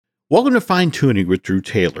Welcome to Fine Tuning with Drew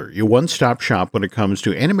Taylor, your one-stop shop when it comes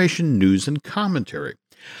to animation news and commentary.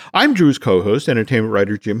 I'm Drew's co-host, entertainment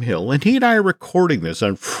writer Jim Hill, and he and I are recording this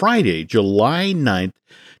on Friday, July 9th,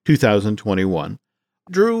 2021.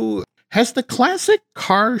 Drew, has the classic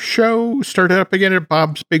car show started up again at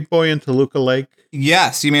Bob's Big Boy in Toluca Lake?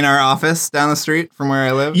 Yes, you mean our office down the street from where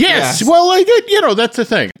I live? Yes. Well, that's the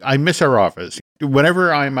thing. I miss our office.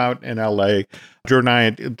 Whenever I'm out in LA, Drew and I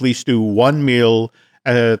at least do one meal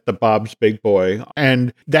at the Bob's Big Boy.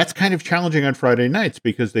 And that's kind of challenging on Friday nights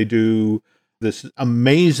because they do this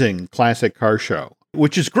amazing classic car show,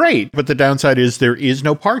 which is great. But the downside is there is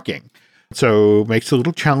no parking. So it makes it a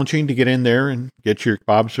little challenging to get in there and get your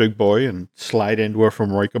Bob's Big Boy and slide into a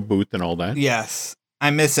Formica booth and all that. Yes. I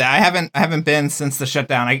miss it. I haven't been since the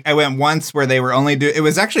shutdown. I went once where they were only it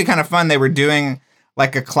was actually kind of fun. They were doing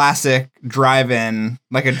like a classic drive-in,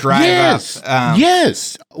 like a drive-up.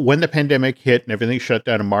 Yes. When the pandemic hit and everything shut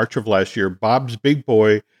down in March of last year, Bob's Big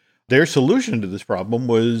Boy, their solution to this problem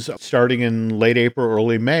was starting in late April,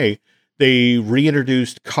 early May, they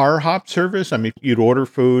reintroduced car hop service. I mean, you'd order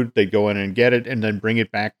food, they'd go in and get it, and then bring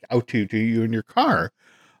it back out to you in your car.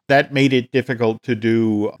 That made it difficult to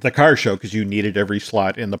do the car show because you needed every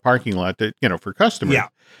slot in the parking lot for customers. Yeah.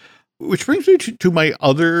 Which brings me to my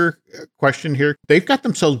other question here. They've got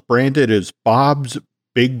themselves branded as Bob's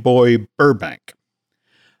Big Boy Burbank.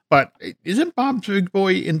 But isn't Bob's Big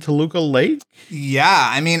Boy in Toluca Lake? Yeah,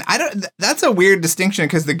 I mean, that's a weird distinction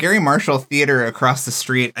because the Gary Marshall Theater across the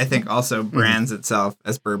street, I think, also brands itself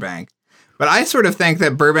as Burbank. But I sort of think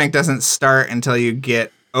that Burbank doesn't start until you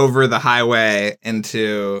get over the highway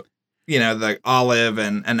into, the Olive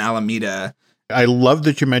and Alameda. I love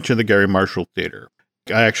that you mentioned the Gary Marshall Theater.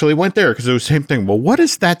 I actually went there because it was the same thing. Well, what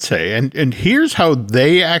does that say? And here's how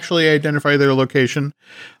they actually identify their location.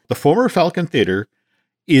 The former Falcon Theater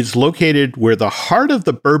is located where the heart of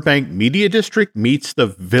the Burbank Media District meets the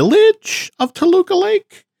village of Toluca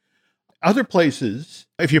Lake. Other places,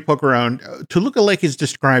 if you poke around, Toluca Lake is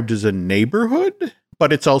described as a neighborhood,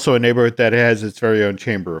 but it's also a neighborhood that has its very own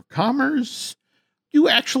Chamber of Commerce. You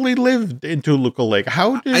actually lived in Toluca Lake.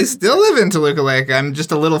 I still live in Toluca Lake. I'm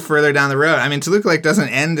just a little further down the road. I mean, Toluca Lake doesn't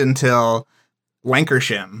end until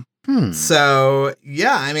Lancashire. So,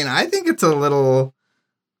 yeah, I mean, I think it's a little,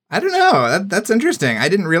 I don't know. That's interesting. I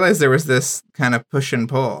didn't realize there was this kind of push and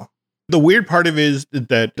pull. The weird part of it is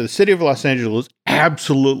that the city of Los Angeles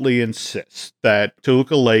absolutely insists that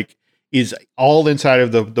Toluca Lake is all inside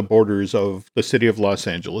of the borders of the city of Los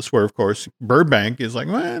Angeles, where, of course, Burbank is like,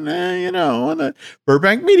 the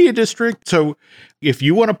Burbank Media District. So if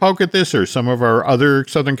you want to poke at this, or some of our other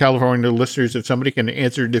Southern California listeners, if somebody can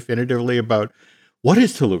answer definitively about what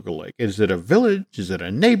is Toluca Lake? Is it a village? Is it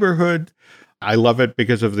a neighborhood? I love it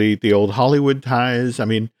because of the old Hollywood ties. I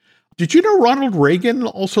mean, did you know Ronald Reagan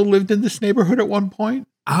also lived in this neighborhood at one point?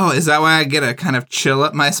 Oh, is that why I get a kind of chill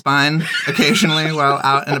up my spine occasionally while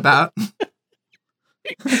out and about?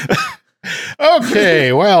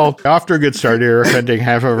 Okay, well, off to a good start here, offending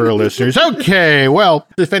half of our listeners. Okay, well,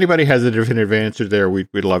 if anybody has a definitive answer there,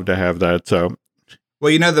 we'd love to have that. So,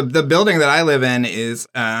 well, the building that I live in is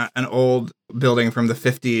an old building from the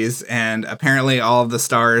 50s, and apparently all of the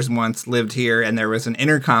stars once lived here, and there was an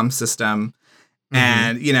intercom system,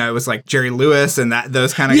 and it was like Jerry Lewis and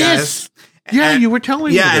those kind of guys. Yeah, you were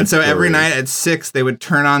telling me. Yeah, and so every night at 6, they would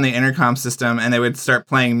turn on the intercom system and they would start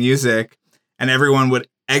playing music, and everyone would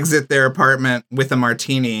exit their apartment with a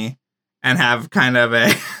martini and have kind of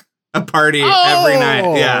a party every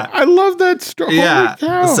night. Yeah, I love that story. Yeah,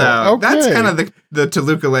 so okay. That's kind of the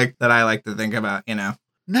Toluca Lake that I like to think about.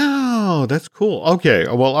 No, that's cool. Okay,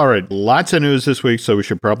 well, all right. Lots of news this week, so we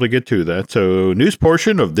should probably get to that. So, news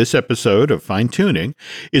portion of this episode of Fine Tuning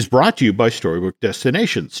is brought to you by Storybook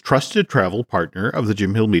Destinations, trusted travel partner of the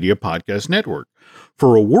Jim Hill Media Podcast Network.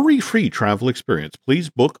 For a worry-free travel experience, please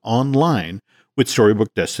book online with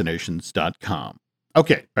StorybookDestinations.com.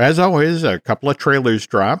 Okay, as always, a couple of trailers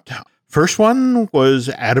dropped. First one was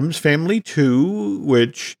Addams Family 2,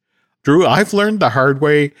 which, Drew, I've learned the hard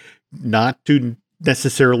way not to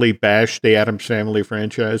necessarily bash the Addams Family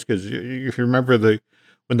franchise, because if you remember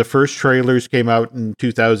when the first trailers came out in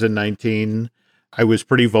 2019, I was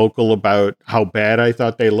pretty vocal about how bad I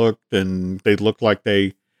thought they looked, and they looked like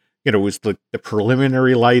it was the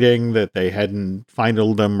preliminary lighting that they hadn't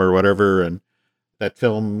finalized them or whatever, and that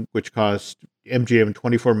film, which cost MGM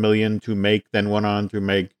 $24 million to make, then went on to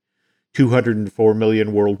make $204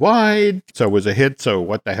 million worldwide. So it was a hit. So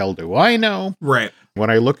what the hell do I know? Right. When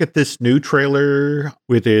I look at this new trailer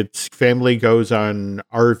with its family goes on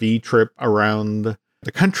RV trip around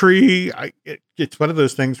the country, it's one of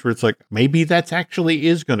those things where it's like, maybe that's actually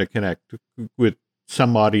is going to connect with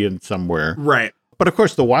some audience somewhere. Right. But of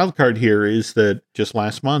course, the wild card here is that just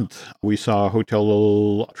last month, we saw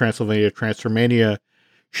Hotel Transylvania Transformania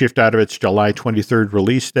shift out of its July 23rd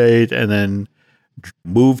release date and then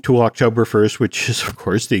move to October 1st, which is, of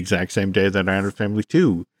course, the exact same day that Addams Family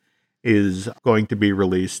 2 is going to be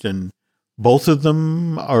released. And both of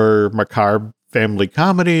them are macabre family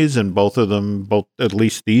comedies, and both at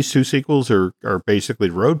least these two sequels are basically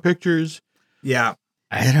road pictures. Yeah.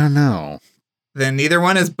 I don't know. Then neither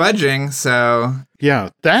one is budging, so...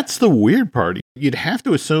 Yeah, that's the weird part. You'd have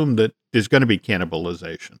to assume that there's going to be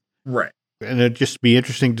cannibalization. Right. And it'd just be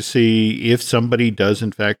interesting to see if somebody does,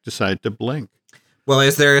 in fact, decide to blink. Well,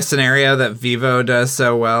 is there a scenario that Vivo does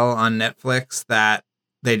so well on Netflix that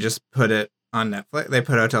they just put it on Netflix? They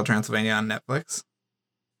put Hotel Transylvania on Netflix?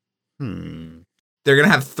 They're going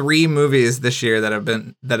to have 3 movies this year that have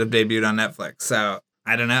debuted on Netflix, so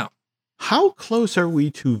I don't know. How close are we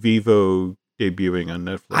to Vivo debuting on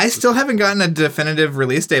Netflix? I still haven't gotten a definitive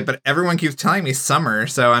release date, but everyone keeps telling me summer.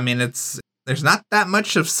 So, I mean, there's not that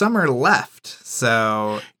much of summer left.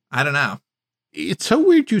 So, I don't know. It's so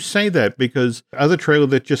weird you say that, because other trailer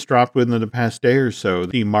that just dropped within the past day or so,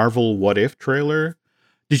 the Marvel What If trailer,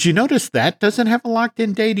 did you notice that doesn't have a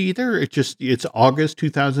locked-in date either? It's August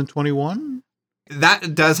 2021?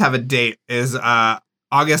 That does have a date, is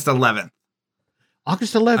August 11th.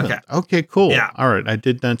 August 11th. Okay, cool. Yeah. All right. I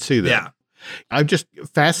did not see that. Yeah. I'm just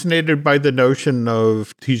fascinated by the notion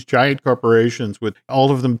of these giant corporations with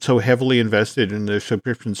all of them so heavily invested in their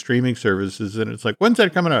subscription streaming services. And it's like, when's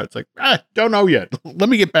that coming out? It's like, don't know yet. Let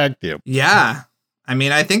me get back to you. Yeah. I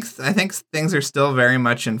mean, I think things are still very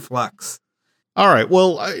much in flux. All right.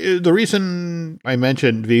 Well, the reason I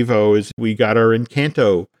mentioned Vivo is we got our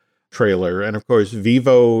Encanto trailer. And of course,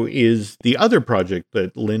 Vivo is the other project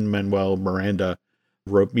that Lin-Manuel Miranda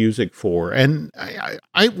wrote music for. And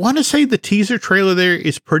I want to say the teaser trailer there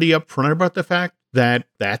is pretty upfront about the fact that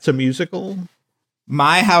that's a musical.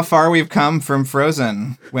 How far we've come from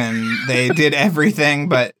Frozen, when they did everything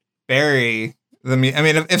but bury I mean,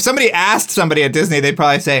 if somebody asked somebody at Disney, they'd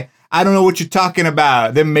probably say, I don't know what you're talking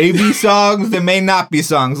about. There may be songs, there may not be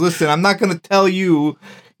songs. Listen, I'm not going to tell you,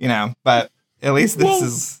 but at least this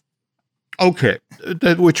is... Okay,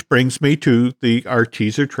 which brings me to our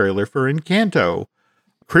teaser trailer for Encanto.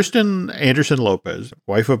 Kristen Anderson Lopez,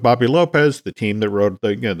 wife of Bobby Lopez, the team that wrote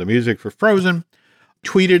the music for Frozen,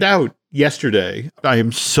 tweeted out yesterday, I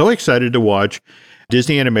am so excited to watch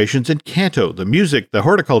Disney Animation's Encanto, the music, the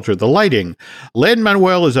horticulture, the lighting.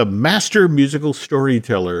 Lin-Manuel is a master musical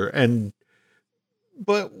storyteller.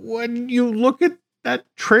 But when you look at that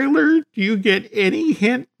trailer, do you get any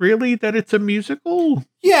hint, really, that it's a musical?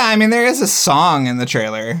 Yeah, I mean, there is a song in the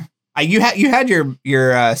trailer. You had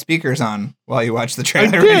your speakers on while you watched the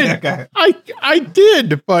trailer. I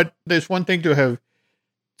did, but there's one thing to have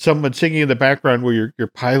someone singing in the background where you're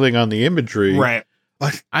piling on the imagery. Right.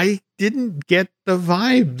 But I didn't get the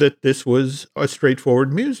vibe that this was a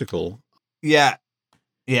straightforward musical. Yeah.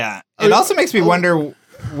 Yeah. It also makes me wonder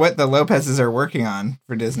what the Lopez's are working on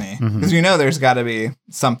for Disney. Because there's got to be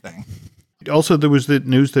something. Also, there was the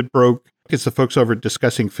news that broke. It's the folks over at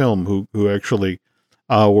Discussing Film who actually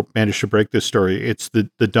managed to break this story. It's the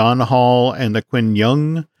Don Hall and the Quinn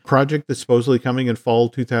Young project that's supposedly coming in fall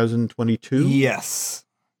 2022. Yes.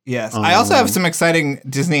 I also have some exciting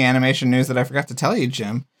Disney animation news that I forgot to tell you,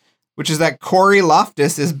 Jim, which is that Corey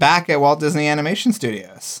Loftus is back at Walt Disney Animation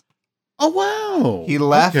Studios. Oh, wow. He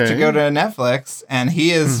left to go to Netflix, and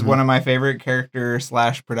he is one of my favorite character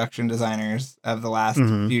 / production designers of the last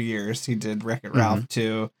few years. He did Wreck-It Ralph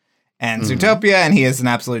 2 and Zootopia, and he is an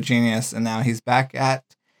absolute genius, and now he's back at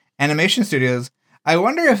Animation Studios. I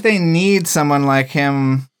wonder if they need someone like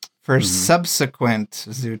him for subsequent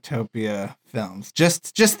Zootopia films.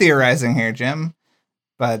 Just theorizing here, Jim.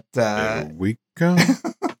 But there we go.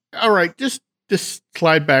 All right, just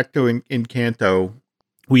slide back to Encanto.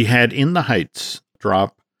 We had In the Heights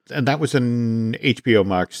drop, and that was an HBO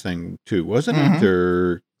Max thing too, wasn't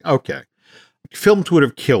it? Okay. Films would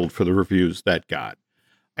have killed for the reviews that got.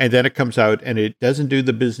 And then it comes out and it doesn't do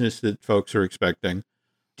the business that folks are expecting.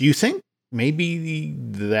 Do you think maybe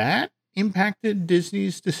that impacted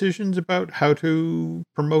Disney's decisions about how to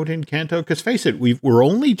promote Encanto? Because face it, we're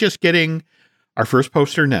only just getting our first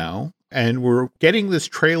poster now, and we're getting this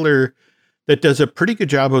trailer that does a pretty good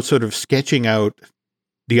job of sort of sketching out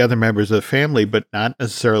the other members of the family, but not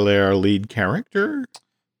necessarily our lead character.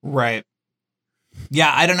 Right.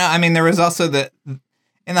 Yeah, I don't know. I mean, there was also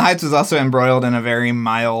In the Heights was also embroiled in a very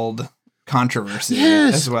mild controversy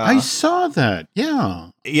as well. I saw that.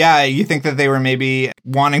 Yeah. Yeah, you think that they were maybe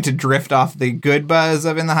wanting to drift off the good buzz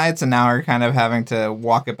of In the Heights and now are kind of having to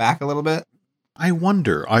walk it back a little bit? I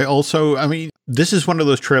wonder. I mean, this is one of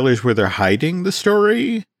those trailers where they're hiding the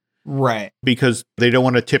story. Right. Because they don't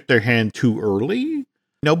want to tip their hand too early.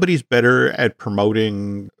 Nobody's better at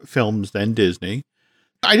promoting films than Disney.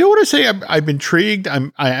 I don't want to say I'm intrigued.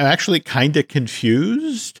 I'm actually kind of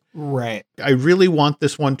confused. Right. I really want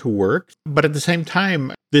this one to work. But at the same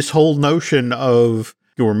time, this whole notion of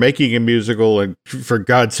we're making a musical and for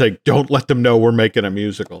God's sake, don't let them know we're making a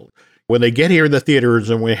musical. When they get here in the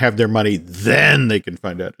theaters and we have their money, then they can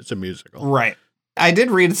find out it's a musical. Right. I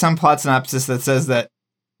did read some plot synopsis that says that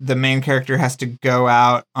the main character has to go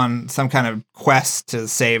out on some kind of quest to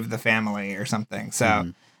save the family or something.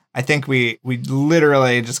 So I think we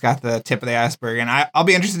literally just got the tip of the iceberg. And I'll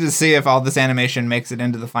be interested to see if all this animation makes it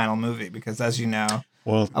into the final movie, because as you know,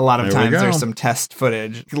 a lot of times there's some test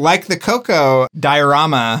footage, like the Coco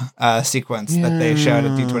diorama sequence that they showed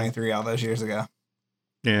at D23 all those years ago.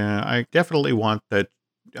 Yeah, I definitely want that.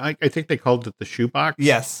 I think they called it the shoebox.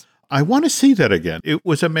 Yes. I want to see that again. It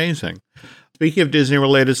was amazing. Speaking of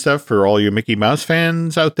Disney-related stuff, for all you Mickey Mouse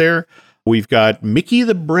fans out there, we've got Mickey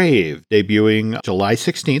the Brave debuting July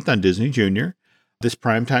 16th on Disney Junior. This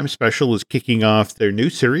primetime special is kicking off their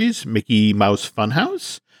new series, Mickey Mouse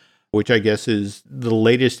Funhouse, which I guess is the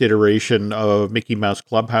latest iteration of Mickey Mouse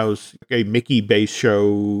Clubhouse, a Mickey-based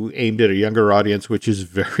show aimed at a younger audience, which is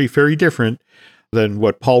very, very different than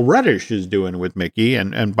what Paul Reddish is doing with Mickey.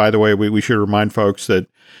 And by the way, we should remind folks that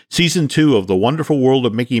Season 2 of The Wonderful World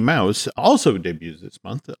of Mickey Mouse also debuts this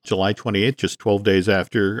month, July 28th, just 12 days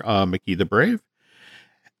after Mickey the Brave.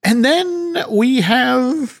 And then we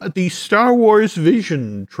have the Star Wars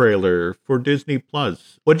Vision trailer for Disney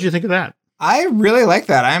Plus. What did you think of that? I really like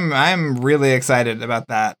that. I'm really excited about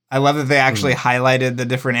that. I love that they actually highlighted the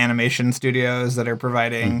different animation studios that are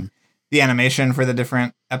providing the animation for the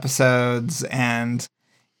different episodes. And,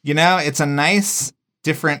 you know, it's a nice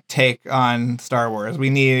different take on Star Wars. We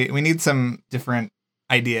need some different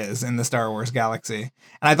ideas in the Star Wars galaxy. And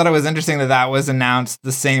I thought it was interesting that was announced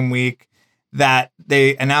the same week that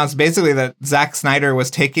they announced basically that Zack Snyder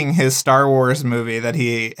was taking his Star Wars movie that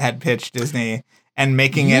he had pitched Disney and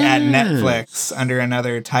making it at Netflix under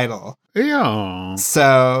another title. Yeah.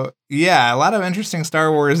 So, yeah, a lot of interesting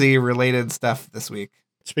Star Wars-y related stuff this week.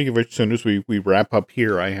 Speaking of which, as soon as we wrap up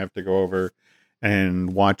here, I have to go over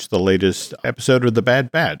and watch the latest episode of The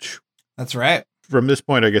Bad Batch. That's right. From this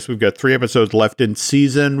point, I guess we've got 3 episodes left in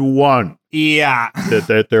season 1. Yeah.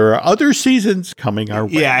 that there are other seasons coming our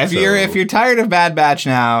way. Yeah, if you're tired of Bad Batch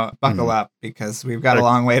now, buckle up, because we've got a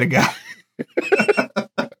long way to go.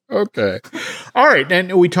 Okay. All right.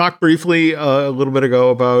 And we talked briefly a little bit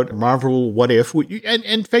ago about Marvel What If.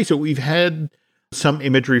 And face it, we've had some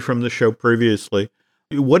imagery from the show previously.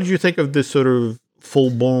 What did you think of this sort of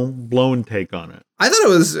full-blown take on it? I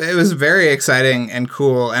thought it was very exciting and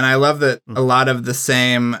cool. And I love that a lot of the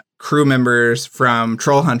same crew members from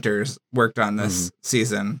Troll Hunters worked on this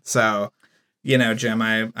season. So, you know, Jim,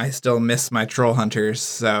 I still miss my Troll Hunters.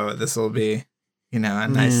 So this will be, you know, a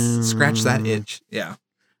nice scratch that itch. Yeah.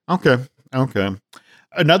 Okay.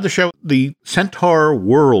 Another show, the Centaur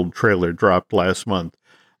World trailer dropped last month.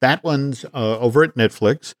 That one's over at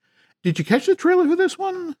Netflix. Did you catch the trailer for this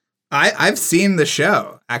one? I've seen the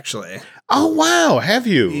show, actually. Oh, wow. Have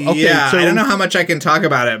you? Okay, yeah, so I don't know how much I can talk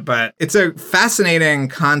about it, but it's a fascinating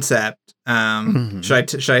concept.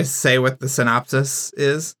 Should I say what the synopsis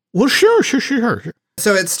is? Well, sure.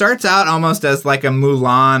 So it starts out almost as like a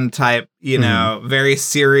Mulan type, you know, very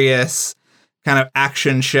serious kind of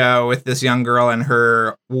action show with this young girl and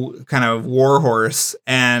her kind of war horse.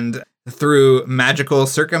 And through magical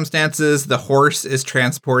circumstances, the horse is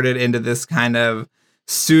transported into this kind of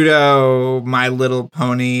pseudo My Little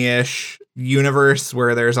Pony-ish universe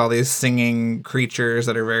where there's all these singing creatures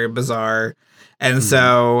that are very bizarre. And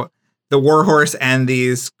so the warhorse and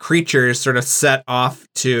these creatures sort of set off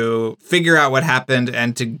to figure out what happened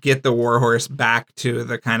and to get the warhorse back to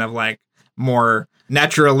the kind of like more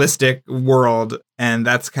naturalistic world. And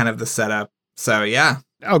that's kind of the setup. So, yeah.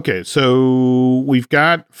 Okay, so we've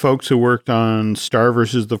got folks who worked on Star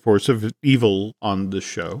versus the Force of Evil on this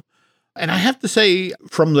show. And I have to say,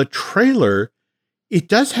 from the trailer, it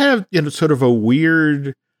does have, you know, sort of a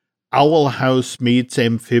weird Owl House meets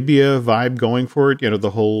Amphibia vibe going for it. You know,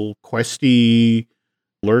 the whole questy,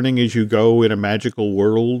 learning as you go in a magical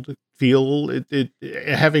world feel. It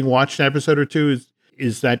having watched an episode or two,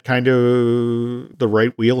 is that kind of the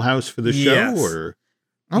right wheelhouse for the show? Yes. Or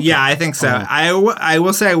okay. Yeah, I think so. I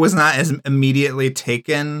will say I was not as immediately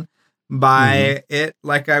taken by it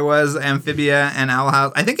like I was Amphibia and Owl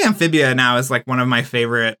House. I think Amphibia now is like one of my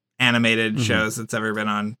favorite animated shows that's ever been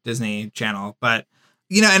on Disney Channel. But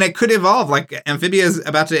And it could evolve. Like Amphibia is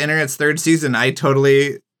about to enter its third season. I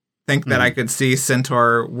totally think that I could see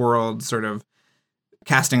Centaur World sort of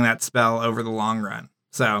casting that spell over the long run.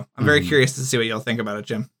 So I'm very curious to see what you'll think about it,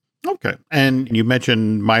 Jim. Okay. And you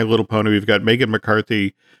mentioned My Little Pony. We've got Megan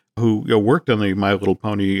McCarthy, who worked on the My Little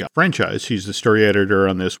Pony franchise. She's the story editor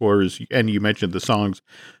on this. And you mentioned the songs.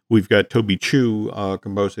 We've got Toby Chu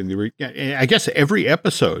composing I guess every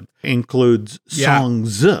episode includes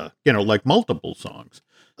songs, like multiple songs.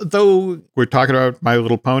 Though we're talking about My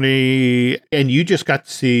Little Pony, and you just got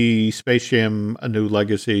to see Space Jam: A New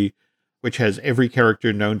Legacy, which has every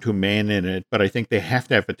character known to man in it, but I think they have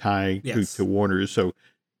to have a tie to Warner's. So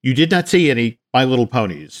you did not see any My Little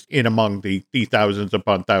Ponies in among the thousands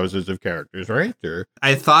upon thousands of characters, right? Or...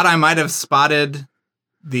 I thought I might have spotted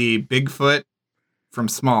the Bigfoot from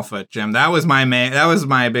Smallfoot, Jim. That was my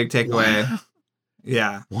big takeaway. Wow.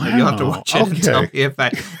 Yeah. Wow. You'll have to watch it and tell me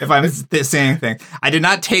if I'm seeing anything. I did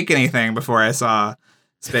not take anything before I saw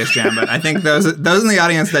Space Jam, but I think those in the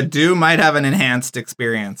audience that do might have an enhanced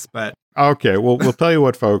experience. But okay, well, we'll tell you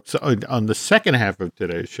what, folks. On the second half of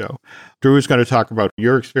today's show, Drew is going to talk about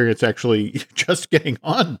your experience actually just getting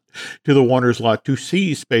on to the Warner's lot to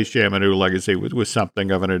see Space Jam: A New Legacy was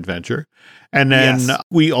something of an adventure. And then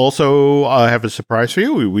we also have a surprise for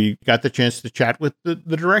you. We got the chance to chat with the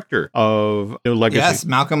director of New Legacy. Yes,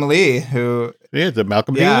 Malcolm Lee, who... Yeah,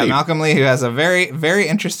 Malcolm Lee. Malcolm Lee, who has a very, very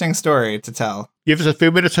interesting story to tell. Give us a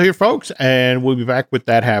few minutes here, folks, and we'll be back with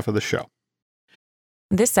that half of the show.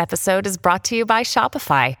 This episode is brought to you by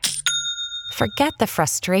Shopify. Forget the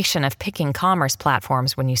frustration of picking commerce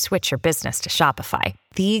platforms when you switch your business to Shopify,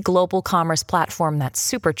 the global commerce platform that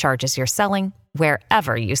supercharges your selling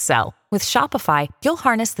wherever you sell. With Shopify, you'll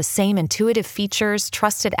harness the same intuitive features,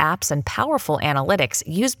 trusted apps, and powerful analytics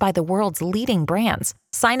used by the world's leading brands.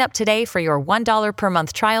 Sign up today for your $1 per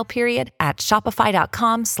month trial period at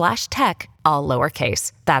shopify.com/tech, all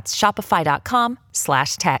lowercase. That's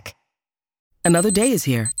shopify.com/tech. Another day is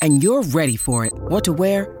here, and you're ready for it. What to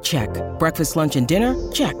wear? Check. Breakfast, lunch, and dinner?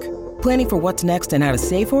 Check. Planning for what's next and how to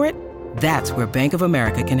save for it? That's where Bank of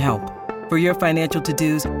America can help. For your financial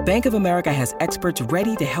to-dos, Bank of America has experts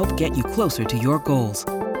ready to help get you closer to your goals.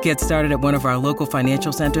 Get started at one of our local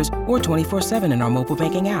financial centers or 24/7 in our mobile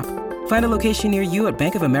banking app. Find a location near you at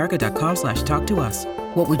bankofamerica.com/talktous.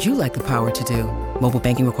 What would you like the power to do? Mobile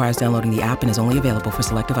banking requires downloading the app and is only available for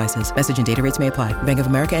select devices. Message and data rates may apply. Bank of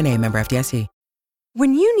America NA, member FDIC.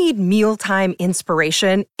 When you need mealtime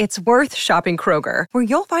inspiration, it's worth shopping Kroger, where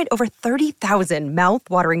you'll find over 30,000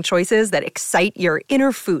 mouth-watering choices that excite your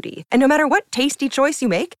inner foodie. And no matter what tasty choice you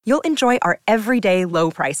make, you'll enjoy our everyday low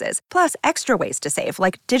prices, plus extra ways to save,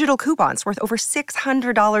 like digital coupons worth over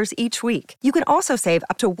 $600 each week. You can also save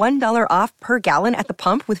up to $1 off per gallon at the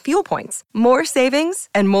pump with fuel points. More savings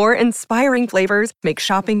and more inspiring flavors make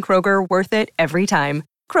shopping Kroger worth it every time.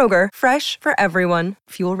 Kroger, fresh for everyone.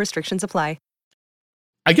 Fuel restrictions apply.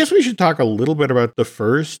 I guess we should talk a little bit about the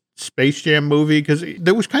first Space Jam movie, because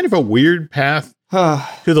there was kind of a weird path to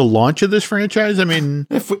the launch of this franchise. I mean...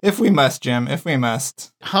 If we must, Jim, if we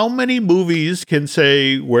must. How many movies can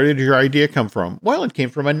say, where did your idea come from? Well, it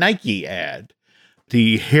came from a Nike ad.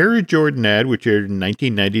 The Air Jordan ad, which aired in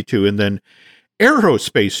 1992, and then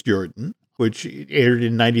Aerospace Jordan, which aired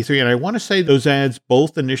in 93. And I want to say those ads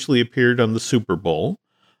both initially appeared on the Super Bowl,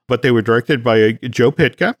 but they were directed by Joe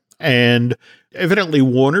Pytka. And evidently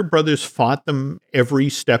Warner Brothers fought them every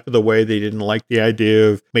step of the way. They didn't like the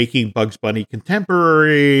idea of making Bugs Bunny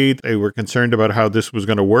contemporary. They were concerned about how this was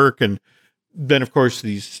going to work. And then, of course,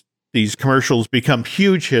 these commercials become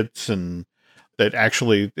huge hits, and that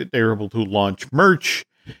actually they were able to launch merch.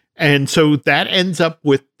 And so that ends up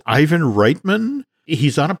with Ivan Reitman.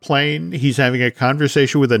 He's on a plane. He's having a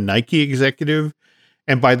conversation with a Nike executive.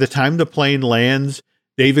 And by the time the plane lands,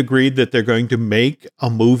 they've agreed that they're going to make a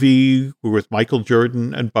movie with Michael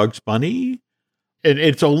Jordan and Bugs Bunny. And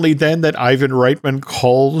it's only then that Ivan Reitman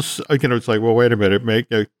calls, it's like, well, wait a minute,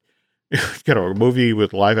 make a movie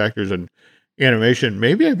with live actors and animation.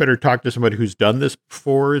 Maybe I better talk to somebody who's done this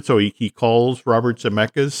before. So he calls Robert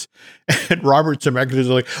Zemeckis, and Robert Zemeckis is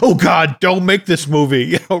like, oh God, don't make this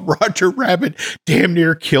movie. Roger Rabbit damn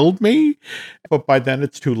near killed me. But by then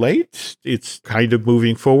it's too late. It's kind of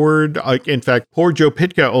moving forward. In fact, poor Joe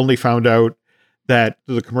Pytka only found out that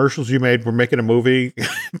the commercials you made were making a movie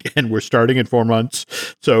and we're starting in 4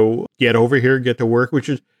 months. So get over here, get to work, which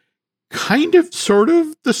is kind of sort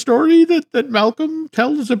of the story that Malcolm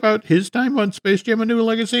tells about his time on Space Jam: A New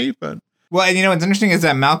Legacy. But well, and what's interesting is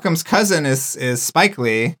that Malcolm's cousin is Spike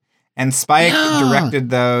Lee, And Spike Yeah. directed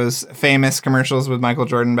those famous commercials with Michael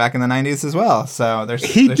Jordan back in the 90s as well. So there's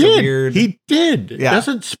He a did. weird... He did. Yeah.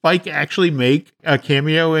 Doesn't Spike actually make a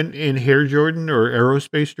cameo in Hair Jordan or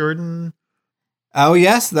Aerospace Jordan? Oh,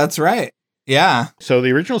 yes, that's right. Yeah. So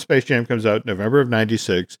the original Space Jam comes out November of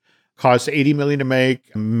 96, costs $80 million to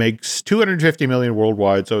make, makes $250 million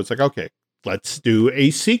worldwide. So it's like, okay, let's do a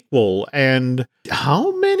sequel. And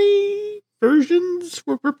how many versions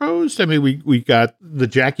were proposed? I mean, we got the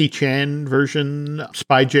Jackie Chan version,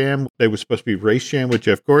 Spy Jam. There was supposed to be Race Jam with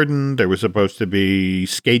Jeff Gordon. There was supposed to be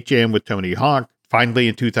Skate Jam with Tony Hawk. Finally,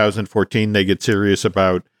 in 2014, they get serious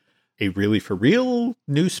about a really for real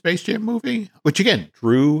new Space Jam movie, which again,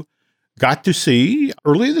 Drew got to see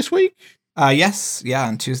earlier this week. Yes. Yeah.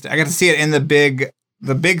 On Tuesday, I got to see it in the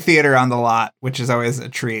big theater on the lot, which is always a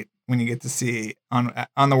treat when you get to see on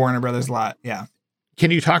the Warner Brothers lot. Yeah. Can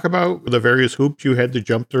you talk about the various hoops you had to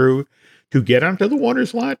jump through to get onto the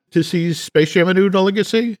Warner's lot to see Space Jam: A New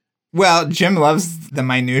Legacy? Well, Jim loves the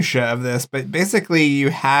minutia of this, but basically you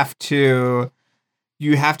have to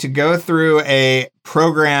go through a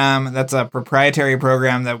program that's a proprietary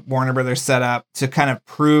program that Warner Brothers set up to kind of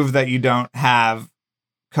prove that you don't have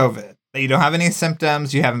COVID, that you don't have any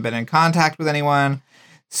symptoms, you haven't been in contact with anyone.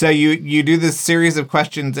 So you do this series of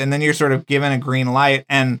questions, and then you're sort of given a green light.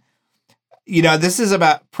 And this is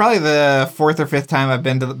about probably the fourth or fifth time I've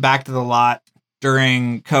been back to the lot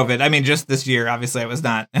during COVID. I mean, just this year, obviously I was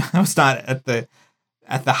not at the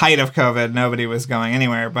height of COVID. Nobody was going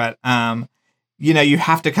anywhere, but, you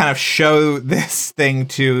have to kind of show this thing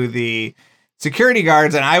to the security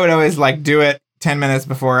guards. And I would always do it 10 minutes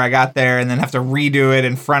before I got there and then have to redo it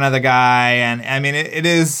in front of the guy. And I mean,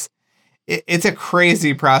 it's a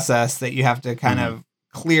crazy process that you have to kind of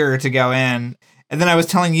clear to go in. And then I was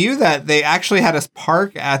telling you that they actually had us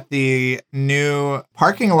park at the new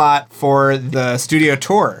parking lot for the studio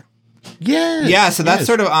tour. Yes. Yeah, so that's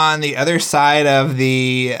sort of on the other side of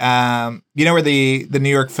the, where the New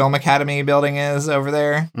York Film Academy building is over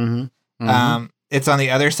there? Mm-hmm. Mm-hmm. It's on the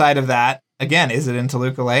other side of that. Again, is it in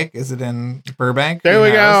Toluca Lake? Is it in Burbank? There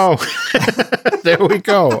we go. There we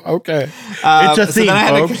go. Okay. It's a theme,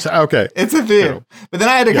 folks. Okay. It's a theme. But then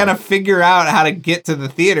I had to kind of figure out how to get to the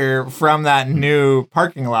theater from that new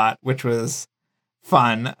parking lot, which was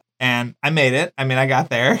fun. And I made it. I mean, I got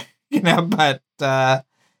there, but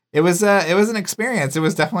it was an experience. It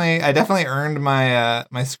was I definitely earned my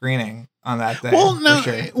my screening on that day. Well, no,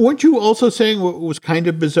 sure. Weren't you also saying what was kind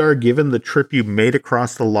of bizarre, given the trip you made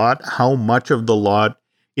across the lot, how much of the lot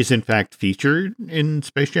is in fact featured in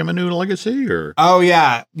Space Jam: A New Legacy? Or oh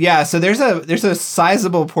yeah. So there's a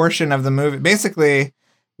sizable portion of the movie. Basically,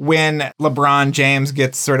 when LeBron James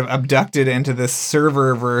gets sort of abducted into this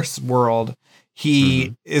serververse world,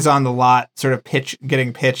 he is on the lot, sort of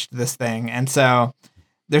getting pitched this thing, and so.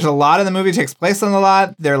 There's a lot of the movie takes place on the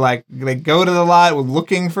lot. They go to the lot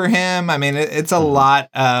looking for him. I mean, it's a lot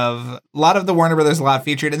of the Warner Brothers lot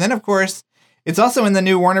featured. And then, of course, it's also in the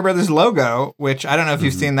new Warner Brothers logo, which I don't know if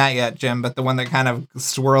you've seen that yet, Jim, but the one that kind of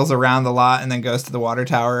swirls around the lot and then goes to the water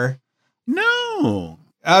tower. No.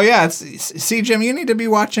 Oh, yeah. See, Jim, you need to be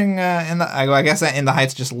watching I guess In the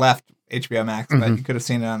Heights just left HBO Max, but you could have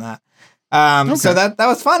seen it on that. Okay. So that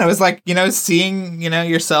was fun. It was like, seeing,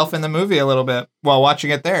 yourself in the movie a little bit while watching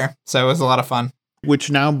it there. So it was a lot of fun. Which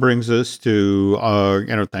now brings us to,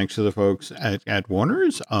 thanks to the folks at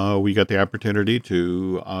Warner's, we got the opportunity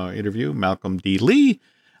to interview Malcolm D. Lee,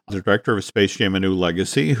 the director of Space Jam: A New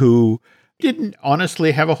Legacy, who didn't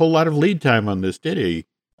honestly have a whole lot of lead time on this, did he?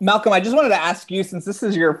 Malcolm, I just wanted to ask you, since this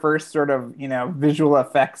is your first sort of, visual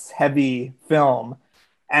effects heavy film,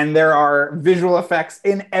 and there are visual effects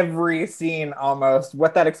in every scene almost,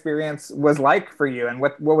 what that experience was like for you, and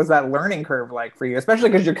what was that learning curve like for you, especially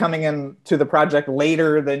because you're coming into the project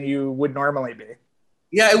later than you would normally be.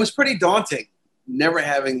 Yeah, it was pretty daunting, never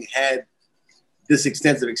having had this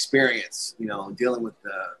extensive experience, dealing with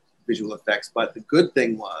the visual effects. But the great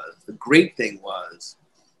thing was,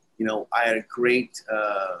 I had a great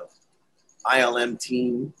ILM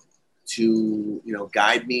team to,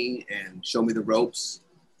 guide me and show me the ropes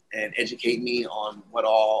and educate me on what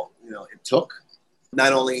all, it took,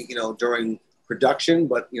 not only, during production,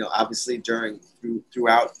 but, obviously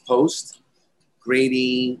throughout post.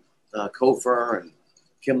 Grady, Kofer, and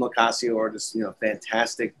Kim Locascio are just,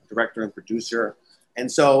 fantastic director and producer.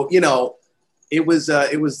 And so, it was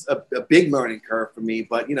a big learning curve for me,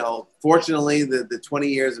 but, fortunately the 20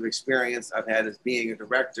 years of experience I've had as being a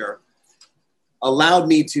director allowed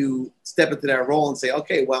me to step into that role and say,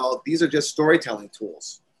 okay, well, these are just storytelling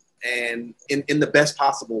tools. And in the best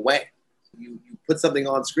possible way. You put something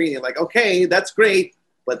on screen, you're like, okay, that's great,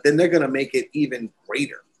 but then they're going to make it even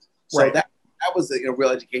greater. So Right. that was a real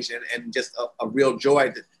education and just a real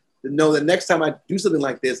joy to know that next time I do something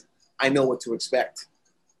like this, I know what to expect.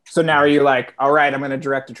 So now are you like, all right, I'm going to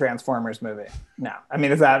direct a Transformers movie now? I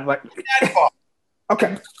mean, is that like...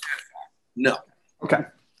 Okay. No. Okay.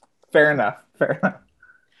 Fair enough.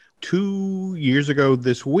 2 years ago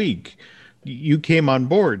this week, you came on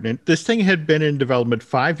board, and this thing had been in development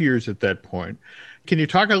 5 years at that point. Can you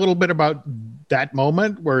talk a little bit about that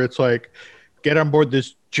moment where it's like, get on board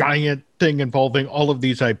this giant thing involving all of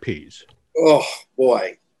these IPs? Oh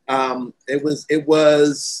boy. It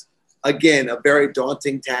was again a very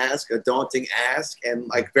daunting task, a daunting ask, and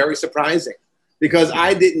like very surprising because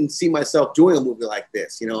I didn't see myself doing a movie like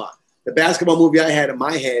this. The basketball movie I had in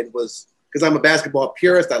my head was, because I'm a basketball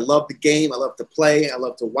purist, I love the game, I love to play, I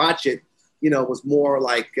love to watch it. Was more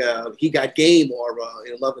like He Got Game or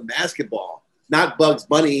loving basketball, not Bugs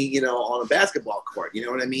Bunny, on a basketball court. You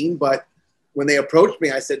know what I mean? But when they approached me,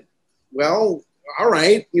 I said, well, all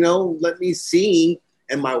right, let me see.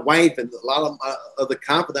 And my wife and a lot of the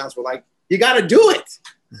confidants were like, you got to do it.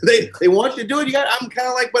 They want you to do it. I'm kind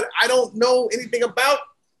of like, but I don't know anything about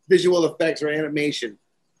visual effects or animation.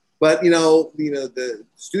 But, the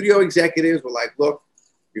studio executives were like, look,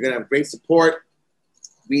 you're going to have great support.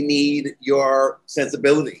 We need your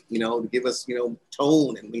sensibility, to give us,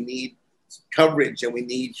 tone, and we need coverage, and we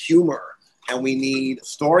need humor, and we need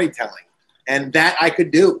storytelling. And that I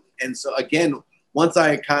could do. And so, again, once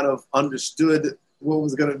I kind of understood what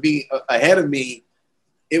was going to be ahead of me,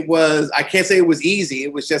 I can't say it was easy.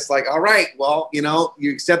 It was just like, all right, well,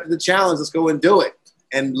 you accepted the challenge. Let's go and do it.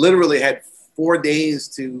 And literally had 4 days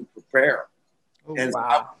to prepare. Oh, and wow.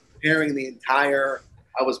 I was preparing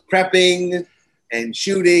I was prepping and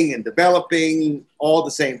shooting and developing all at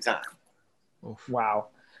the same time. Wow.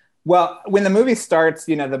 Well, when the movie starts,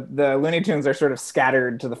 the Looney Tunes are sort of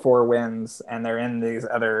scattered to the four winds, and they're in these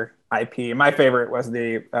other IP. My favorite was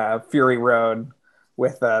the Fury Road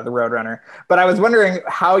with the Roadrunner. But I was wondering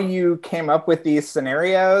how you came up with these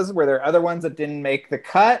scenarios. Were there other ones that didn't make the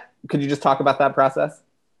cut? Could you just talk about that process?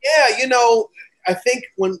 Yeah, I think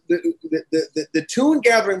when the tune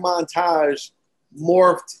gathering montage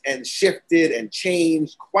morphed and shifted and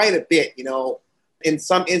changed quite a bit, in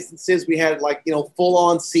some instances we had full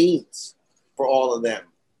on scenes for all of them,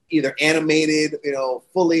 either animated,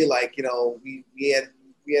 fully, we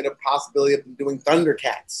had a possibility of doing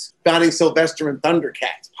Thundercats, finding Sylvester and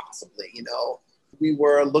Thundercats possibly, we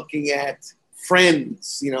were looking at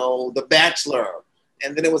Friends, The Bachelor.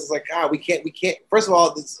 And then it was like, we can't. First of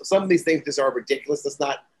all, some of these things just are ridiculous. Let's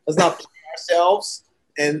not play ourselves.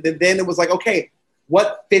 And then it was like, okay,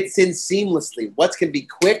 what fits in seamlessly? What can be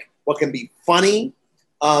quick? What can be funny?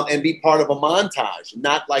 And be part of a montage,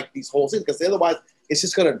 not like these whole scenes, because otherwise it's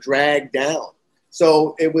just going to drag down.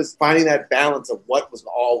 So it was finding that balance of what was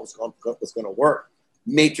going to work.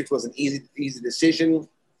 Matrix was an easy decision.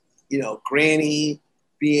 Granny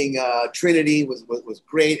being Trinity was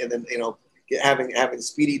great, and then having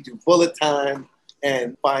Speedy do bullet time,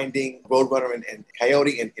 and finding Roadrunner and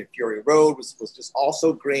Coyote and Fury Road was just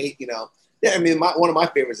also great. Yeah, I mean, one of my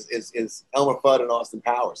favorites is Elmer Fudd and Austin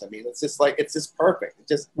Powers. I mean, it's just perfect. It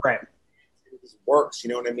just works. You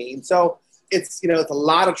know what I mean? So it's a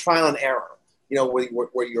lot of trial and error.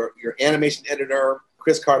 Where your animation editor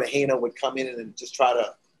Chris Cartagena would come in and just try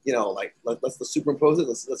to let's superimpose it.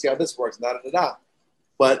 Let's see how this works.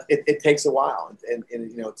 But it takes a while and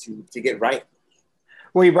to get right.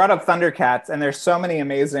 Well, you brought up Thundercats, and there's so many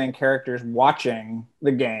amazing characters watching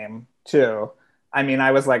the game too. I mean,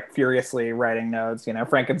 I was furiously writing notes,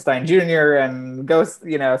 Frankenstein Jr. and Ghost,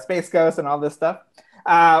 Space Ghost and all this stuff.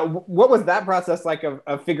 What was that process like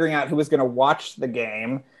of figuring out who was going to watch the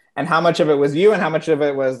game, and how much of it was you and how much of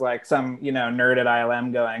it was some, nerd at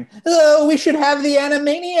ILM going, oh, we should have the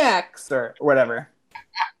Animaniacs or whatever?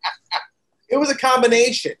 It was a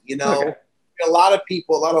combination, Okay. A lot of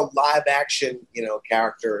people, a lot of live action,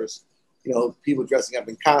 characters, people dressing up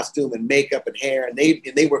in costume and makeup and hair, and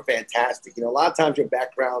they were fantastic. A lot of times your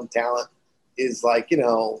background talent is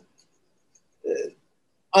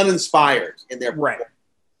uninspired in their right,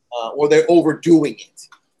 or they're overdoing it.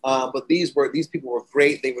 But these people were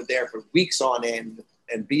great. They were there for weeks on end,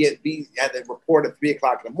 and had to report at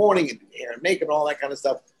 3:00 in the morning and do hair and makeup and all that kind of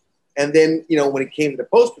stuff. And then when it came to the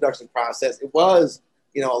post production process, it was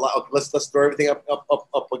a lot. Let's throw everything up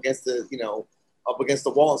against the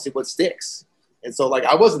wall and see what sticks. And so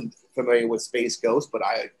I wasn't familiar with Space Ghost, but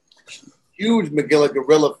huge Magilla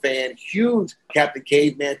Gorilla fan, huge Captain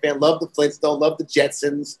Caveman fan, loved the Flintstones, loved the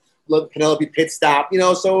Jetsons, loved Penelope Pitstop,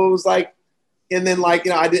 so it was and then I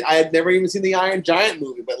had never even seen the Iron Giant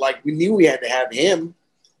movie, but we knew we had to have him.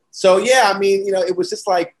 So yeah, I mean, it was just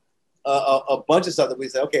a bunch of stuff that we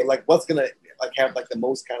said, okay, like what's gonna like have like the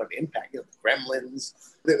most kind of impact? You know, the Gremlins.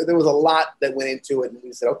 There was a lot that went into it, and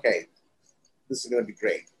we said, okay, this is gonna be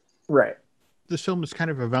great. Right. This film is kind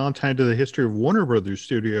of a Valentine to the history of Warner Brothers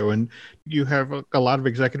Studio, and you have a lot of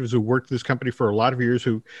executives who worked this company for a lot of years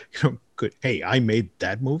who, could, hey, I made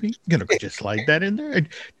that movie. Just slide that in there. Did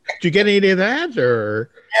you get any of that,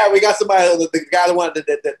 or? Yeah, we got somebody, the guy that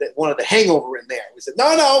wanted the Hangover in there. We said,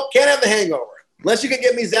 no, can't have the Hangover unless you can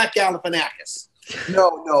get me Zach Galifianakis.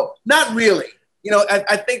 No, not really.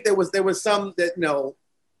 I think there was some that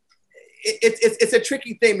it's a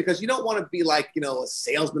tricky thing because you don't want to be like, a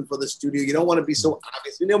salesman for the studio. You don't want to be so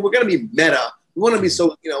obvious. We're going to be meta. We want to be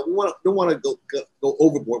so, we don't want to go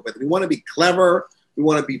overboard with it. We want to be clever. We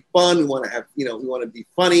want to be fun. We want to have, we want to be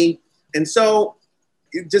funny. And so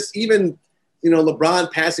just even,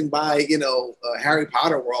 LeBron passing by, Harry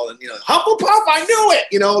Potter world and, Hufflepuff, I knew it.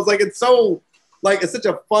 It's like, it's so like, it's such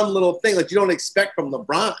a fun little thing that you don't expect from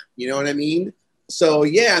LeBron. You know what I mean? So,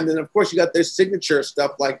 yeah. And then, of course, you got their signature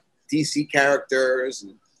stuff like DC characters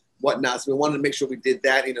and whatnot. So we wanted to make sure we did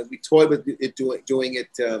that. We toyed with it doing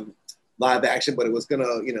it live action, but it was gonna,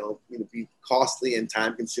 be costly and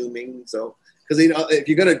time consuming. So, because if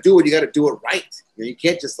you're gonna do it, you got to do it right. You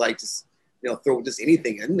can't just throw just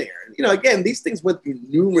anything in there. And again, these things went through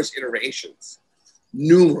numerous iterations,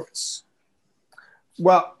 numerous.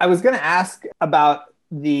 Well, I was going to ask about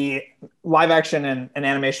the live action and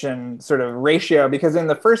animation sort of ratio, because in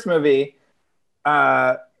the first movie,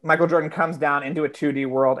 Michael Jordan comes down into a 2D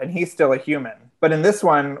world and he's still a human. But in this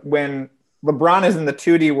one, when LeBron is in the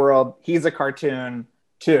 2D world, he's a cartoon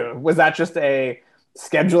too. Was that just a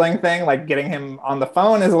scheduling thing? Like getting him on the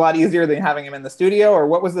phone is a lot easier than having him in the studio? Or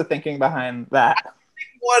what was the thinking behind that? I think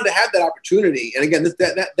we wanted to have that opportunity. And again,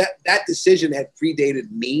 that decision had predated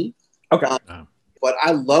me. Okay. But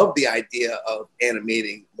I love the idea of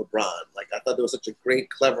animating LeBron. Like I thought that was such a great,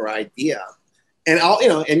 clever idea. And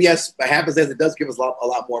and yes, what happens is it does give us a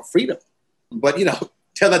lot more freedom. But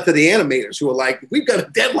tell that to the animators who are like, we've got a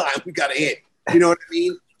deadline, we got to hit. You know what I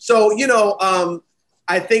mean? So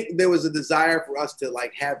I think there was a desire for us to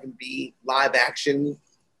like have him be live action,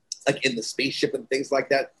 like in the spaceship and things like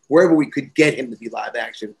that, wherever we could get him to be live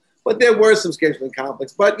action. But there were some scheduling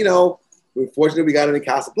conflicts. But we were fortunate we got him in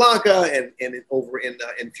Casablanca and over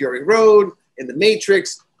in Fury Road, in The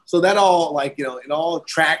Matrix. So that all it all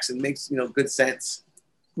tracks and makes, good sense.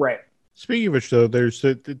 Right. Speaking of which, though, there's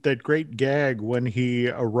that great gag when he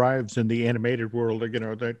arrives in the animated world,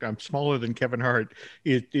 that I'm smaller than Kevin Hart.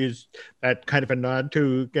 Is that kind of a nod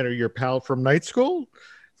to, your pal from night school?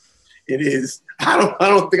 It is. I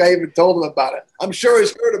don't think I even told him about it. I'm sure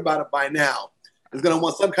he's heard about it by now. He's going to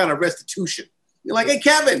want some kind of restitution. You're like, hey,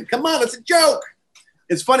 Kevin, come on, it's a joke.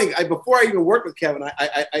 It's funny. Before I even worked with Kevin,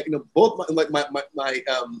 I both my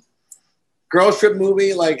Girls Trip movie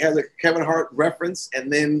has a Kevin Hart reference, and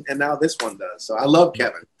now this one does. So I love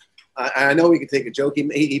Kevin. I know he can take a joke.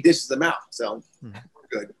 He dishes them out. So we're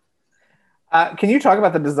good. Can you talk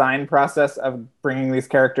about the design process of bringing these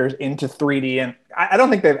characters into 3D? And I don't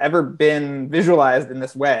think they've ever been visualized in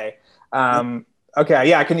this way. Okay,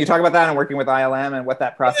 yeah. Can you talk about that and working with ILM and what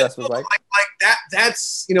that process was like?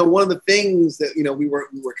 That's one of the things that we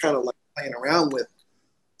were kind of like playing around with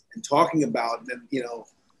and talking about. And then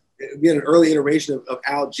we had an early iteration of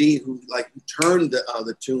Al G who turned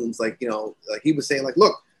the tunes he was saying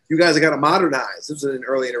look, you guys have got to modernize. This was an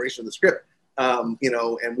early iteration of the script, and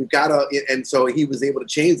we've got to. And so he was able to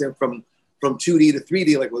change them from 2D to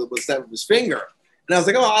 3D with that with his finger. And I was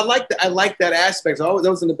like, oh, I like that aspect. So that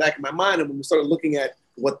was in the back of my mind. And when we started looking at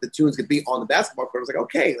what the tunes could be on the basketball court, I was like,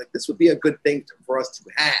 okay, this would be a good thing for us to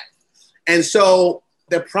have. And so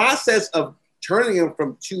the process of turning them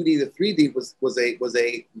from 2D to 3D was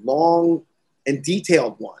a long and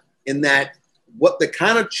detailed one, in that what the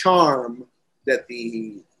kind of charm that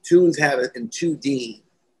the tunes have in 2D,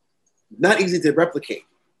 not easy to replicate.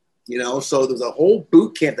 So there's a whole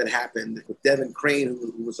boot camp that happened with Devin Crane,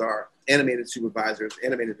 who was our animated supervisors,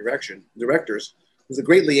 animated directors. There's a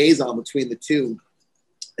great liaison between the two,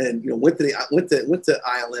 and went to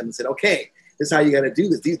ILM and said, okay, this is how you got to do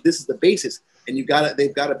this. This is the basis, and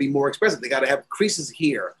they've got to be more expressive. They got to have creases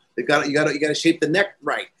here. You got to shape the neck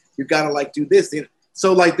right. You got to do this.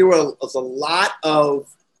 So there was a lot of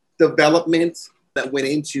development that went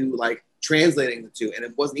into translating the two, and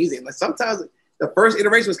it wasn't easy. And sometimes the first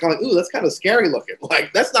iteration was kind of ooh, that's kind of scary looking.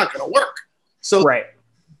 That's not going to work. So right.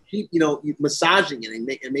 Keep massaging it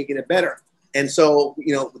and making it better. And so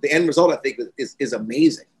the end result I think is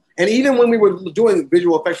amazing. And even when we were doing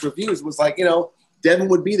visual effects reviews, it was Devin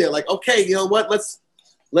would be there okay, you know what, let's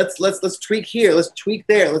tweak here, let's tweak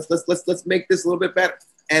there, let's make this a little bit better.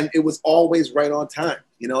 and it was always right on time.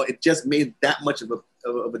 You know, it just made that much of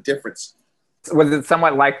a difference. Was it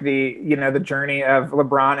somewhat like the journey of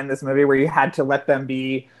LeBron in this movie, where you had to let them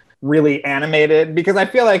be really animated? Because I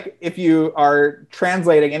feel like if you are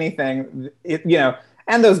translating anything,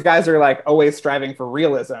 and those guys are like always striving for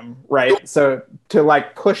realism, right? So to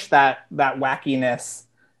like push that wackiness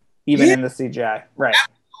even in the CGI, right?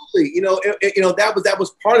 Absolutely. That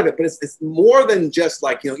was part of it, but it's more than just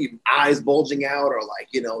like, even eyes bulging out or like,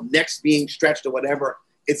 necks being stretched or whatever.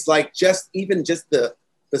 It's like just the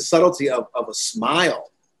subtlety of a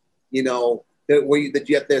smile,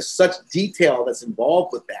 there's such detail that's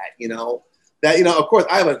involved with that, of course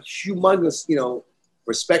I have a humongous,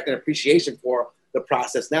 respect and appreciation for the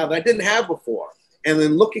process now that I didn't have before. And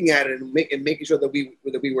then looking at it and making sure that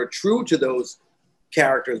we were true to those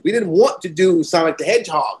characters. We didn't want to do Sonic the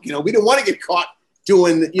Hedgehog. We didn't want to get caught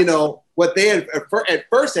doing, what they had at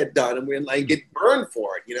first had done, and we like get burned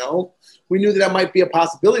for it. We knew that might be a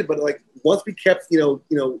possibility, but like once we kept,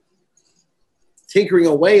 tinkering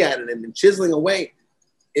away at it and chiseling away,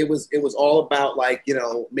 it was all about like,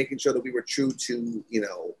 making sure that we were true to,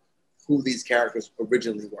 who these characters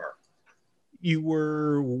originally were. You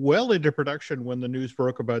were well into production when the news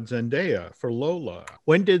broke about Zendaya for Lola.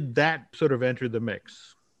 When did that sort of enter the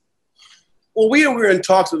mix? Well, we were in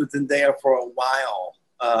talks with Zendaya for a while.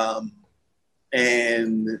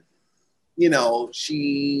 And,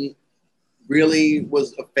 she really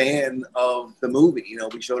was a fan of the movie.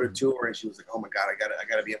 We showed it to her and she was like, oh my God, I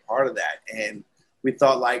gotta be a part of that. And we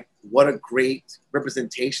thought like, what a great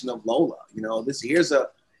representation of Lola. Here's a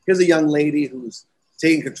young lady who's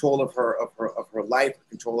taking control of her life,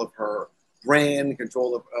 control of her brand,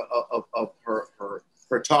 control of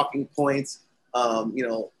her talking points.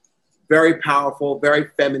 Very powerful, very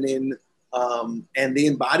feminine, and the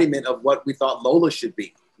embodiment of what we thought Lola should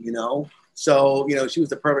be. So she was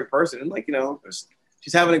the perfect person, and like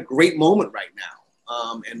she's having a great moment right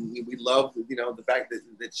now. And we love the fact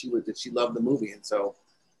that she loved the movie, and so.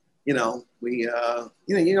 We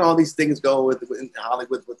all these things go in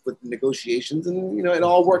Hollywood with negotiations, and it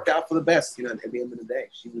all worked out for the best. At the end of the day,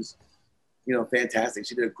 she was, fantastic.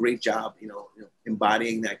 She did a great job,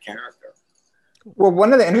 embodying that character. Well,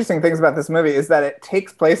 one of the interesting things about this movie is that it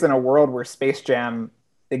takes place in a world where Space Jam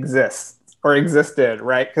exists or existed,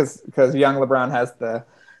 right? Because young LeBron has the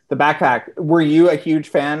backpack. Were you a huge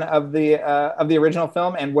fan of the original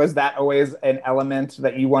film, and was that always an element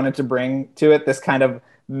that you wanted to bring to it? This kind of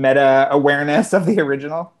meta awareness of the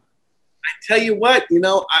original? I tell you what,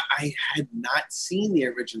 I had not seen the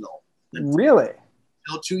original. Really?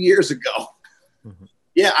 Until 2 years ago. Mm-hmm.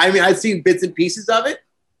 Yeah, I mean, I'd seen bits and pieces of it,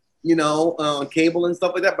 on cable and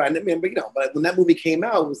stuff like that. But I remember, but when that movie came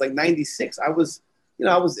out, it was like 96. I was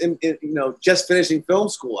in just finishing film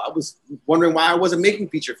school. I was wondering why I wasn't making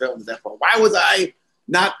feature films at that point. Why was I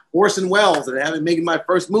not Orson Welles and having made my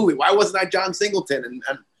first movie? Why wasn't I John Singleton and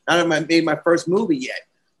not have I made my first movie yet?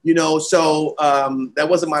 So that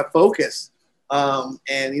wasn't my focus. And,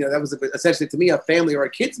 that was essentially to me a family or a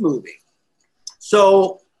kid's movie.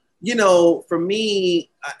 So, for me,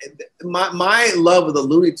 my love of the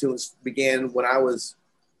Looney Tunes began when I was,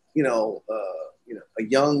 a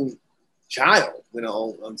young child,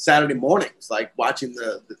 on Saturday mornings, like watching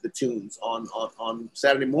the tunes on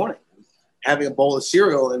Saturday morning, having a bowl of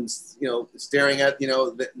cereal and, staring at,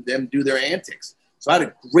 them do their antics. So I had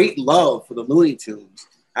a great love for the Looney Tunes.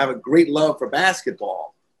 I have a great love for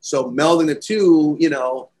basketball. So melding the two,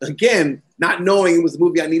 again, not knowing it was the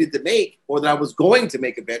movie I needed to make or that I was going to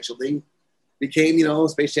make eventually, became,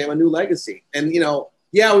 Space Jam: A New Legacy. And, we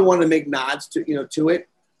wanted to make nods to it,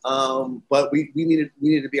 but we needed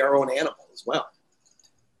to be our own animal as well.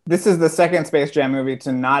 This is the second Space Jam movie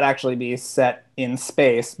to not actually be set in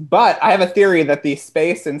space, but I have a theory that the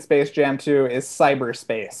space in Space Jam 2 is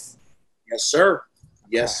cyberspace. Yes, sir.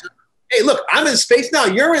 Yes, sir. Hey, look, I'm in space now.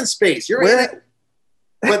 You're in space. You're in it.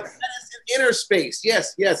 But that is in inner space.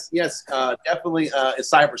 Yes. Definitely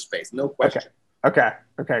it's cyberspace. No question. Okay,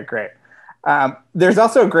 great. There's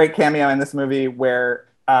also a great cameo in this movie where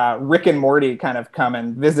Rick and Morty kind of come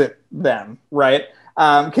and visit them, right?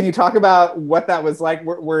 Can you talk about what that was like?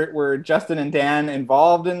 Were Justin and Dan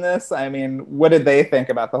involved in this? I mean, what did they think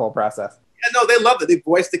about the whole process? Yeah, no, they loved it. They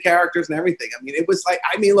voiced the characters and everything. I mean, it was like,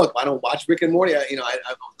 look, I don't watch Rick and Morty. I'm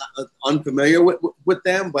not unfamiliar with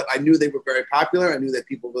them, but I knew they were very popular. I knew that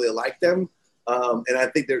people really liked them. And I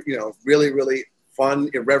think they're, really, really fun,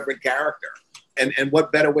 irreverent character. And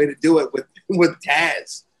what better way to do it with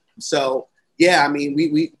Taz? So, yeah, I mean,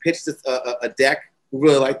 we pitched a deck. We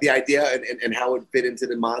really liked the idea and how it would fit into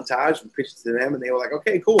the montage. We pitched it to them and they were like,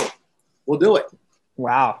 okay, cool. We'll do it.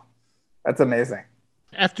 Wow. That's amazing.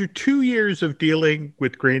 After 2 years of dealing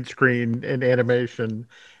with green screen and animation,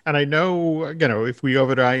 and I know, if we go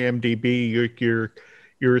over to IMDb,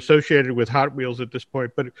 you're associated with Hot Wheels at this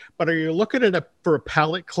point, but are you looking at for a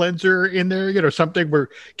palate cleanser in there? Something where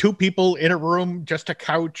two people in a room, just a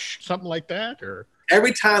couch, something like that, or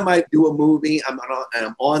every time I do a movie, I'm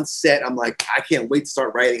on set. I'm like, I can't wait to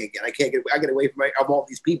start writing again. I get away from all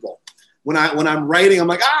these people. When I'm writing, I'm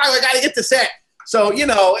like, I got to get to set. So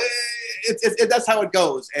that's how it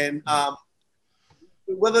goes. And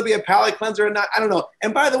whether it be a palate cleanser or not, I don't know.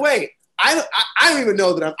 And by the way, I don't even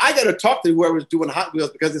know that I got to talk to whoever's doing Hot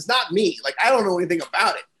Wheels because it's not me. Like, I don't know anything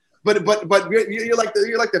about it. But you're like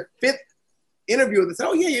the fifth interviewer that said,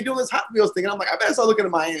 oh yeah, you're doing this Hot Wheels thing. And I'm like, I better start looking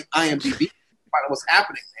at my IMDb, find out what's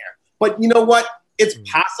happening there. But you know what? It's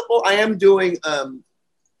possible. I am doing a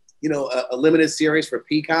limited series for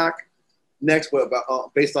Peacock next,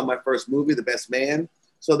 based on my first movie, The Best Man.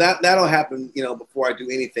 So that'll happen, before I do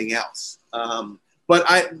anything else. But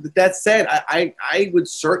that said, I would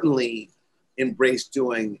certainly embrace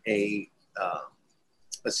doing a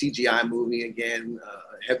CGI movie again,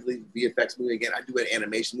 a heavily VFX movie again. I do an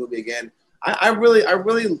animation movie again. I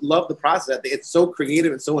really love the process. I think it's so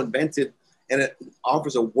creative and so inventive, and it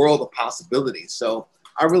offers a world of possibilities. So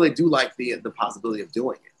I really do like the possibility of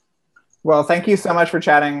doing it. Well, thank you so much for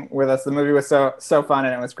chatting with us. The movie was so fun,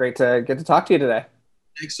 and it was great to get to talk to you today.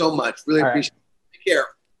 Thanks so much. Really appreciate it. Take care.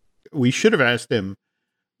 We should have asked him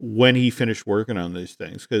when he finished working on these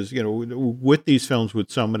things, because, with these films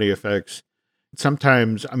with so many effects,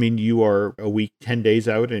 sometimes, you are a week, 10 days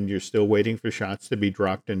out, and you're still waiting for shots to be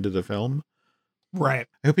dropped into the film. Right.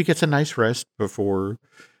 I hope he gets a nice rest before,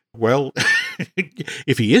 well,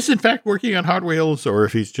 if he is in fact working on Hot Wheels, or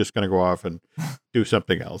if he's just going to go off and do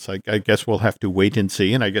something else. I guess we'll have to wait and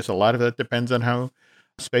see. And I guess a lot of that depends on how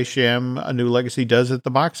Space Jam: A New Legacy does at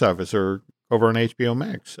the box office, or over on HBO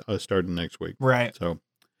Max starting next week. Right. So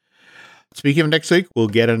speaking of next week, we'll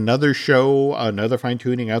get another show, another fine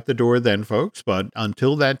tuning out the door then, folks. But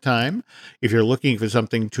until that time, if you're looking for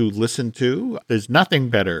something to listen to, there's nothing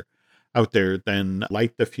better out there than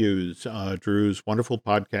Light the Fuse, Drew's wonderful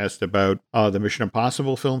podcast about the Mission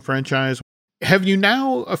Impossible film franchise. Have you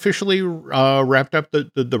now officially wrapped up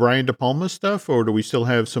the Brian De Palma stuff, or do we still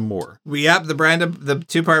have some more? The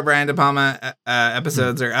 2-part Brian De Palma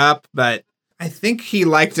episodes are up, but I think he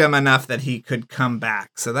liked him enough that he could come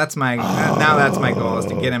back. So that's that's my goal, is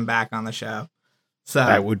to get him back on the show. So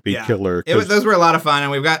that would be killer. Those were a lot of fun,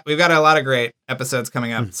 and we've got a lot of great episodes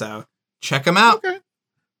coming up. So check them out. Okay.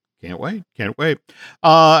 Can't wait.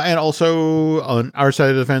 And also on our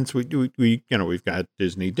side of the fence, we've got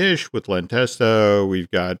Disney Dish with Len Testa.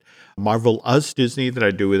 We've got Marvel Us Disney that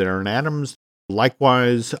I do with Aaron Adams.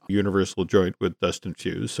 Likewise, Universal joint with Dustin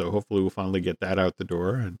Fuse. So hopefully we'll finally get that out the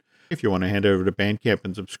door. And if you want to hand it over to Bandcamp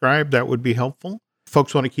and subscribe, that would be helpful.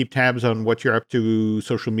 Folks want to keep tabs on what you're up to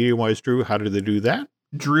social media wise, Drew. How do they do that?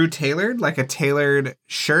 Drew Tailored, like a tailored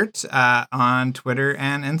shirt, on Twitter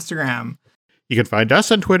and Instagram. You can find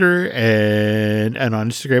us on Twitter and on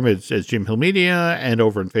Instagram it's Jim Hill Media, and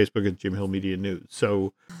over on Facebook it's Jim Hill Media News.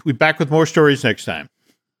 So we'll be back with more stories next time.